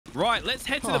Right, let's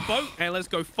head to the boat and let's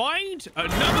go find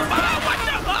another.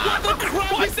 Oh, What the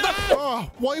crap is that?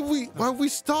 Oh, why we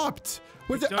stopped?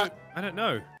 I don't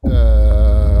know.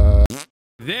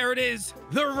 There it is,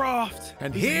 the raft.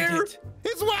 And here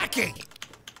is Wacky.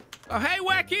 Oh, hey,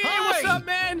 Wacky. Hi. What's up,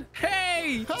 man?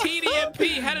 Hey,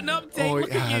 TDMP had an update. Oh,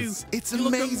 Look at you. It's You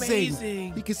look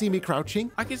amazing. You can see me crouching.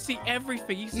 I can see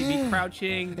everything. You see me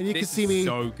crouching. And you can see me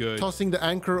so good. tossing the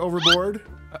anchor overboard.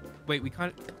 Wait, we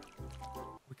kind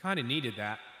of needed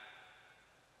that.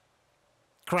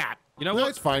 Crap. You know No, what?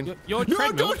 it's fine. Your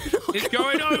treadmill is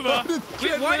going over.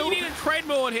 Why do you need a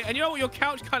treadmill on here? And you know what? Your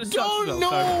couch kind of sucks. Oh, though, no.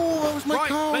 So. That was my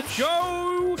couch. Let's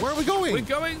go. Where are we going? We're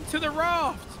going to the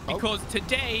raft. Because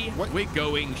today, we're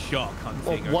going shark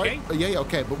hunting, okay? Yeah,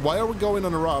 okay. But why are we going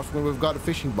on a raft when we've got a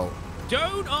fishing boat?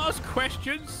 Don't ask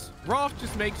questions. Raft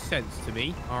just makes sense to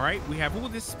me, all right? We have all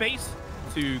this space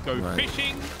to go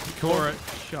fishing for a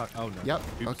shark. Oh, no. Yep.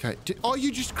 Oops. Okay. Oh,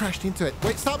 you just crashed into it.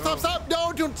 Wait, stop.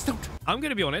 No, don't. I'm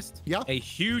going to be honest. Yeah? A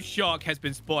huge shark has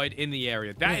been spotted in the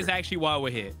area. That is actually why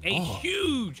we're here. A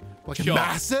huge Like shark.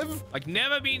 massive? Like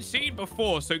never been seen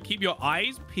before. So keep your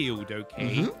eyes peeled,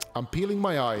 okay? I'm peeling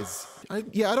my eyes. I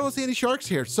don't see any sharks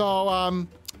here. So,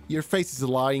 your face is a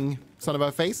lying son of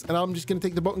a face, and I'm just going to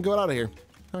take the boat and go out of here.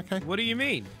 Okay. What do you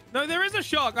mean? No, there is a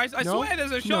shark. I No? swear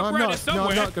there's a No, shark I'm around not. here somewhere. No,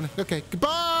 I'm not gonna. Okay,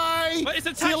 goodbye. But it's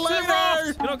See attached you to later. the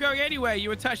raft. You're not going anywhere.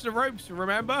 You attached the ropes,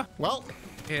 remember? Well,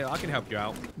 Here, I can help you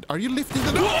out. are you lifting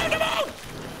the boat?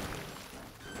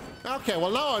 Okay, well,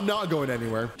 now I'm not going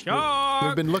anywhere. Shark!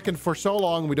 We've been looking for so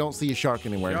long, we don't see a shark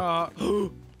anywhere. Shark.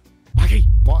 Wacky,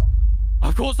 What?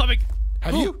 I've caught something.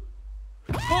 Have you?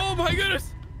 Oh my goodness!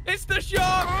 It's the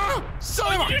shark!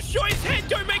 Son of You a... just shot his head.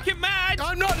 Don't make him mad.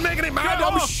 I'm not making it mad. Get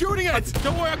I'm off. shooting it.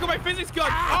 Don't worry, I got my physics gun.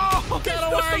 Get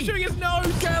stop away. shooting his nose.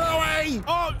 Get away.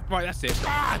 Oh, right, that's it.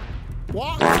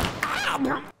 What?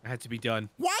 It had to be done.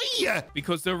 Why?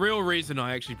 Because the real reason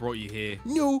I actually brought you here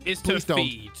No. is to Please don't.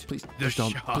 feed Please the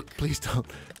don't. shark. Please don't.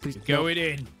 Please Go it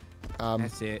in. Um,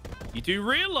 That's it. You do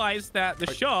realize that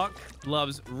the shark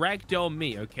loves ragdoll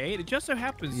meat, okay? It just so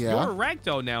happens you're a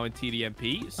ragdoll now in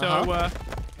TDMP. So,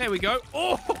 there we go.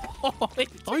 Oh,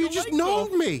 you just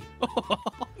known me. Oh,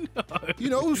 no. You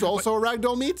know who's also a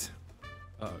ragdoll meat?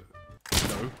 No.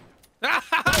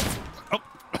 Oh.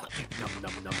 Nom,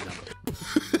 nom, nom, nom.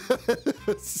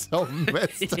 So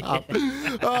messed up.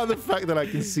 Oh, the fact that I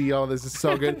can see all this is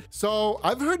so good. So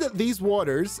I've heard that these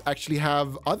waters actually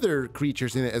have other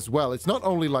creatures in it as well. It's not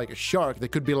only like a shark. They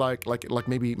could be like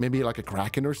maybe like a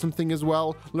kraken or something as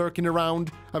well, lurking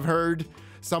around. I've heard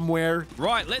somewhere.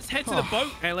 Right, let's head to the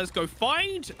boat and let's go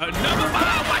find another.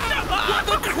 What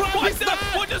the crap is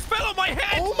that? What just fell on my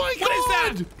head? Oh my God!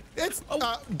 What is that? It's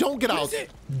don't get out. is it?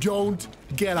 Don't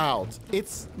get out.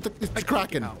 It's the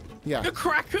kraken. Yeah. The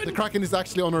kraken? The kraken is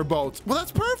actually on our boat. Well,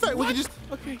 that's perfect. We can just.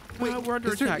 Okay. Wait, We're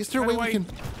under attack. Is there a way we can?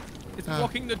 It's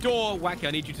blocking the door. Wacky,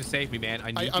 I need you to save me, man.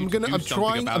 I need you to do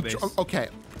something about this. Okay,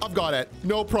 I've got it.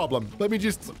 No problem. Let me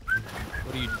just.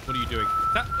 What are you doing?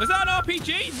 Was that an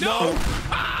RPG? No.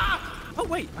 Ah! Oh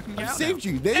wait, I can get out saved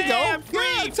now. you. There you go. I'm free.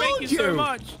 Yeah, I Thank told you you. so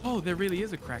much. Oh, there really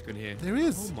is a kraken here. There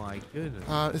is. Oh my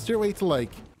goodness. Is there a way to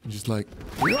like just like?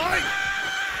 Right.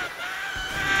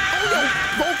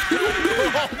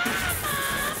 Oh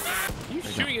no! You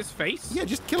shooting his face? Yeah,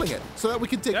 just killing it so that we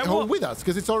can take it home with us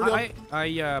because it's already.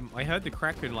 I heard the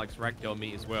kraken likes ragdoll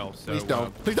meat as well. So Please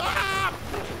don't. Please don't. Ah!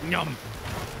 Yum.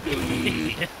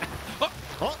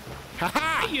 Oh.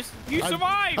 Ha-ha! You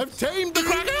survived. I've tamed the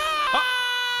kraken.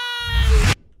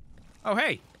 Oh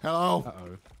hey. Hello.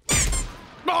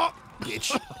 Oh.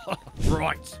 Bitch.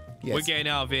 Right. Yes. We're getting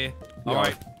out of here. We All are.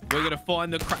 right. We're gonna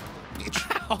find the Bitch.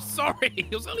 Oh, sorry.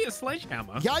 It was only a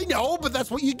sledgehammer. Yeah, I know, but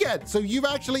that's what you get. So you've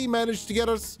actually managed to get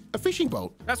us a fishing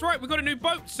boat. That's right. We got a new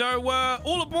boat. So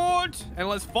all aboard and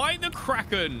let's find the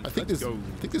kraken. I think Let's go.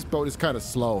 this boat is kind of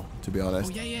slow, to be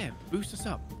honest. Oh yeah. Boost us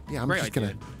up. Yeah, I'm Great just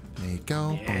idea. gonna. There you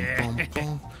go. Yeah. Boom, boom,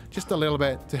 boom. Just a little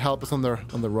bit to help us on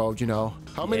the road, you know.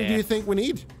 How many do you think we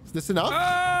need? Is this enough?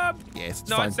 Yes, it's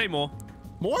no, fine. I'd say more.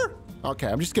 More? Okay,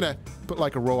 I'm just gonna put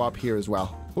like a row up here as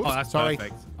well. Oops, Oh, that's sorry.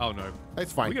 perfect. Oh no.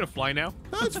 It's fine. We're gonna fly now.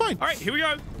 No, it's fine. All right, here we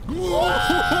go.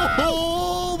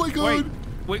 Oh my God.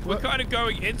 Wait, we're kind of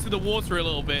going into the water a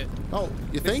little bit. Oh,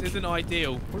 you think? This isn't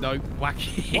ideal. No,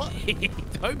 Wacky.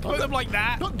 What? Don't put them like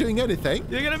that. Not doing anything.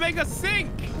 You're gonna make us sink.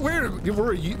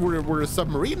 We're a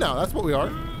submarine now. That's what we are.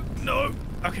 No.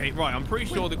 Okay, right. I'm pretty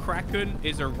sure the kraken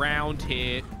is around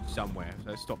here somewhere.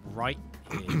 So stop right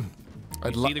here.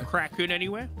 I'd You see the kraken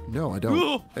anywhere? No, I don't.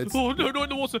 Oh, no, not in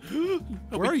the water.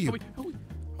 Where are you?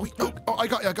 Oh, I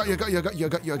got you.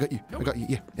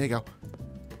 Yeah, there you go.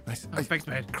 Nice. Oh, thanks,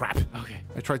 man. Crap. Okay.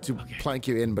 I tried to plank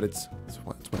you in, but it's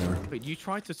whatever. Wait, you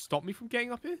tried to stop me from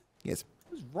getting up here? Yes.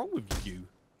 What's wrong with you?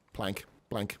 Plank.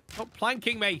 Stop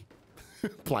planking me.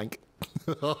 Plank.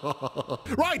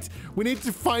 Right. We need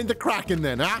to find the Kraken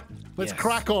then, huh? Let's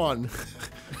crack on.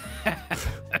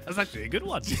 That's actually a good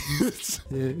one.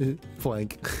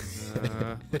 Plank.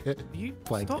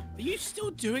 Plank. Stop. Are you still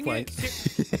doing it?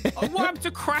 Oh, what happened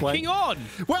to cracking on?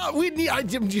 Well,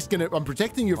 I'm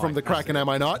protecting you from the Kraken, am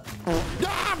I not?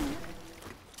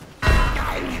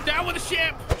 Down with the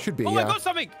ship. Should be, I got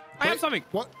something. I have something.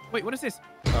 What? Wait, what is this?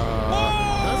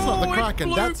 That's not the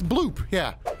Kraken. That's Bloop.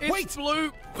 Yeah. It's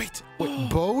Bloop. Wait.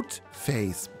 Boat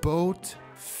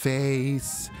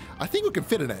face. I think we can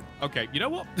fit in it. Okay, you know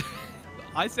what?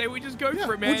 I say we just go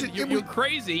for it, man. You're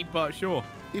crazy, but sure.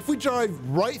 If we drive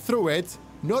right through it,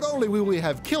 not only will we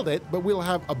have killed it, but we'll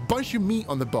have a bunch of meat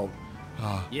on the boat.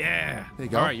 Yeah. There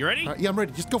you go. All right, you ready? Yeah, I'm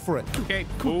ready. Just go for it. Okay,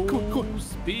 cool.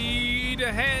 Speed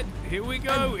ahead. Here we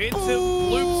go. Into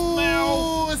Bloop's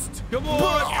mouth. Come on.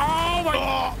 Oh, my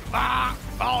God.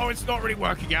 Oh, it's not really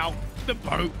working out. The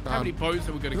boat. How many boats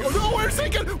are we going to go? Oh, no, we're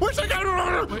sinking. We're sinking.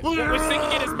 We're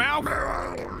sinking in his mouth.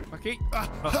 Okay.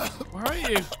 Where are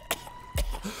you?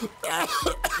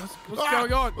 What's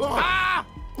going on?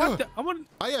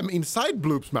 I am inside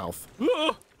Bloop's mouth.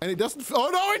 And it doesn't... Oh,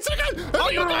 no, it's sinking.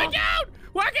 Oh, you're going down.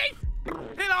 Wacky.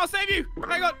 Here, I'll save you.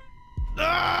 Hang on.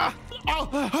 I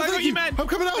got you, man. I'm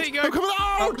coming out. There you go. I'm coming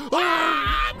out.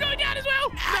 I'm going down as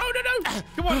well. No.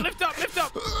 Come on, lift up.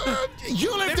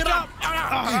 You lift it up.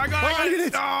 I got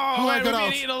it. I got we're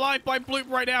being eaten alive by Bloop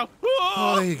right now.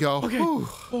 Oh, there you go. Okay.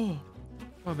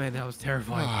 Oh, man, that was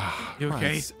terrifying. You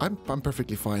okay? Right. I'm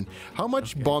perfectly fine. How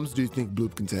much bombs do you think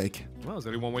Bloop can take? Well, there's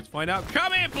only one way to find out.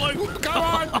 Come here, Bloop. Come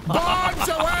on. Bombs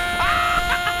away.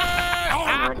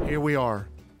 Here we are.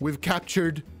 We've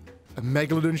captured a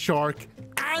megalodon shark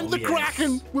and the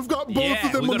Kraken. We've got both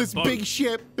of them on this big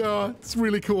ship. It's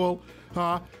really cool.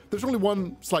 There's only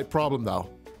one slight problem, though.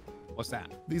 What's that?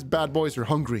 These bad boys are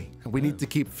hungry, and we need to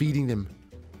keep feeding them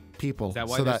people. Is that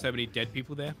why there's so many dead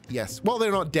people there? Yes. Well,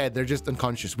 they're not dead. They're just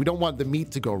unconscious. We don't want the meat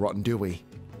to go rotten, do we?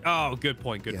 Oh, good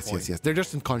point. Good point. Yes. They're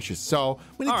just unconscious. So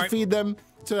we need to feed them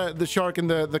so the shark and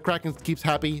the Kraken keeps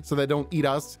happy so they don't eat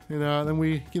us. And then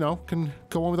we, can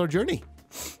go on with our journey.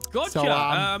 Gotcha. So,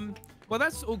 well,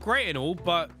 that's all great and all,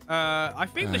 but I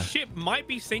think the ship might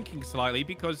be sinking slightly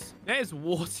because there's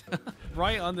water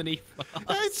right underneath.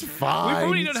 It's fine. We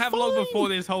probably don't have long before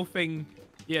this whole thing,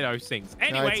 sinks.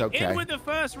 Anyway, in with the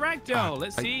first ragdoll.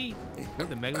 Let's see if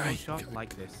the megalodon shark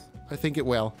like this. I think it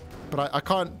will, but I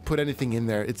can't put anything in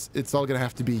there. It's all gonna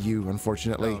have to be you,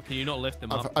 unfortunately. Oh, can you not lift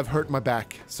them up? I've hurt my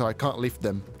back, so I can't lift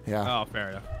them. Yeah. Oh, fair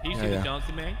enough. You see the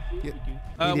dancing man? Yeah.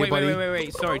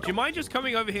 Wait. Sorry. Do you mind just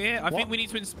coming over here? I think we need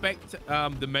to inspect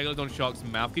the megalodon shark's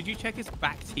mouth. Could you check his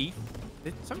back teeth?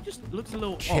 Something just looks a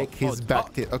little Check his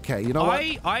back teeth. Okay, you know what?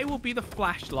 I will be the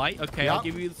flashlight. Okay, I'll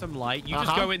give you some light. You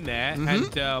just go in there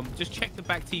and just check the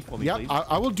back teeth for me, please.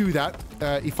 I will do that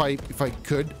if I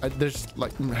could. There's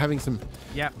like I'm having some.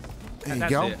 Yep. There you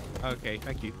go. It. Okay,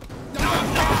 thank you.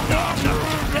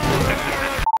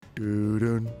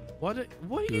 What are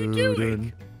you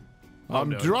doing? I'm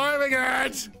driving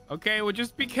it. Okay, well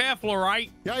just be careful, all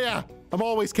right? Yeah. I'm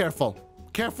always careful.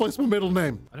 Careful is my middle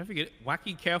name. I don't forget it.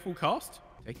 Wacky careful cast.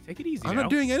 Take it easy. I'm not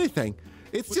doing anything.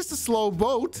 It's just a slow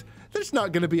boat. There's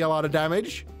not going to be a lot of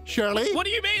damage, surely. What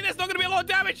do you mean there's not going to be a lot of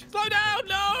damage? Slow down,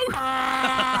 no!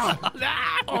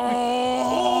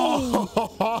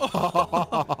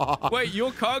 Wait,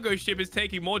 your cargo ship is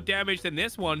taking more damage than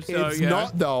this one, so it's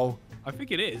not, though. I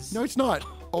think it is. No, it's not.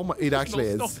 Oh my! It actually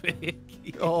is. Stop it.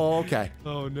 Oh, okay.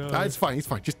 Oh no. It's fine. It's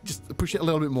fine. Just push it a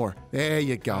little bit more. There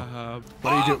you go.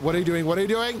 What are you doing? What are you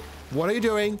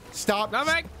doing? Stop.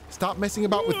 Stop messing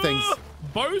about with things.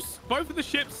 Both of the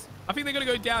ships. I think they're gonna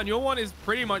go down. Your one is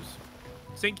pretty much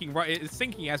sinking. Right, it's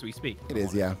sinking as we speak. It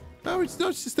is, yeah. No, it's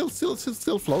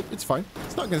still float. It's fine.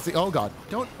 It's not gonna sink. Oh God!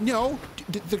 Don't. No.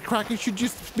 The Kraken should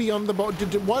just be on the boat.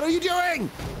 What are you doing?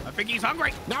 I think he's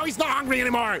hungry. No, he's not hungry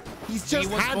anymore. He's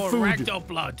just had food. Ragdoll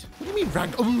blood. What do you mean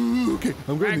ragdoll? Ooh, okay.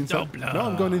 I'm going inside. Blood. No,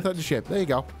 I'm going inside the ship. There you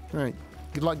go. All right.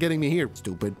 Good luck getting me here,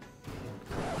 stupid.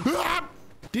 Ah!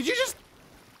 Did you just?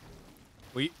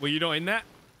 Were you not in that?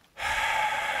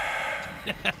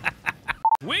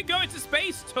 We're going to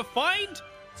space to find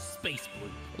Space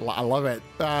Blue. I love it.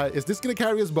 Is this gonna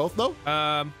carry us both though?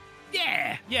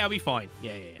 Yeah, I'll be fine.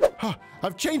 Yeah.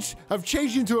 I've changed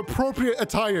into appropriate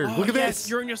attire. Look at this.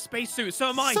 You're in your spacesuit. So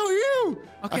am I. So are you.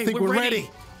 Okay, I think we're ready.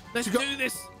 Let's do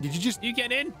this. Did you just? You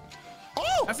get in.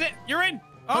 Oh! That's it. You're in.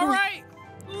 All right.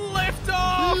 Lift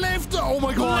off! Lift! Oh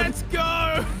my god! Let's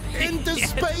go! Into It's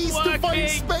space to find working.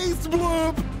 Space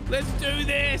Bloop! Let's do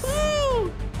this!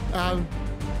 Woo!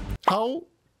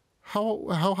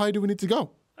 How high do we need to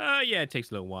go? Yeah, it takes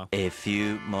a little while. A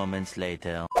few moments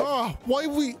later. Oh, why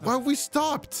have we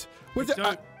stopped?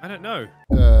 I don't know.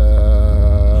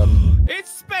 It's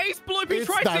Space Bloop. He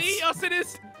tried to eat us in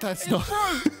his not.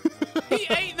 throat. He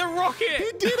ate the rocket.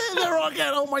 He did eat the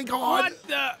rocket. Oh my god. What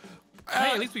the?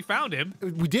 Hey, at least we found him.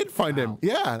 We did find him.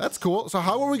 Yeah, that's cool. So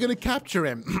how are we gonna capture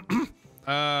him?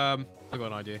 I got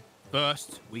an idea.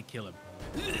 First, we kill him.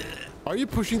 Are you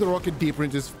pushing the rocket deeper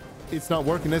into his... It's not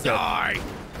working, is it? Die!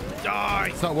 Die!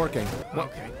 It's not working.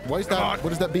 Okay. Why is that?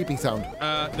 What is that beeping sound?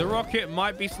 The rocket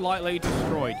might be slightly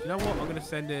destroyed. You know what? I'm gonna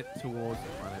send it towards the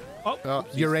planet. Oh,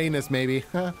 Uranus, maybe.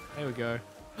 there we go.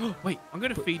 Wait, I'm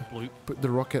gonna feed Bloop But the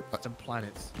rocket... some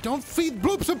planets. Don't feed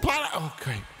Bloop some planets!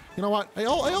 Okay. You know what? I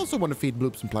also want to feed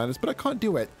Bloop some planets, but I can't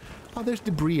do it. Oh, there's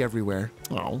debris everywhere.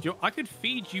 Oh. I could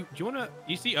feed you. Do you wanna?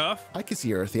 You see Earth? I can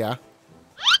see Earth, yeah.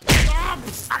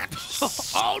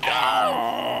 Oh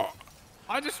no!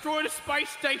 I destroyed a space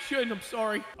station. I'm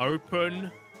sorry.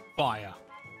 Open fire.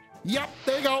 Yep,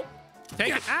 there you go.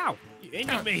 Take it. Ow! You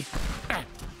injured me.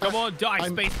 Come on, die,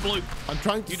 Space Bloop. I'm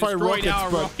trying to You fire destroyed rockets, our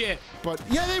rocket. but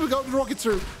yeah, there we go. The rockets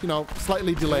are,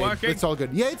 slightly delayed. Working? It's all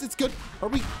good. Yeah, it's good. Are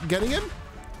we getting him?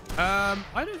 I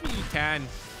don't think you can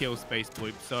kill Space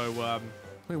Bloop. So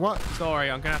Wait, what? sorry,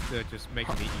 I'm gonna have to just make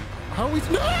him eat you. How are we?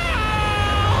 No!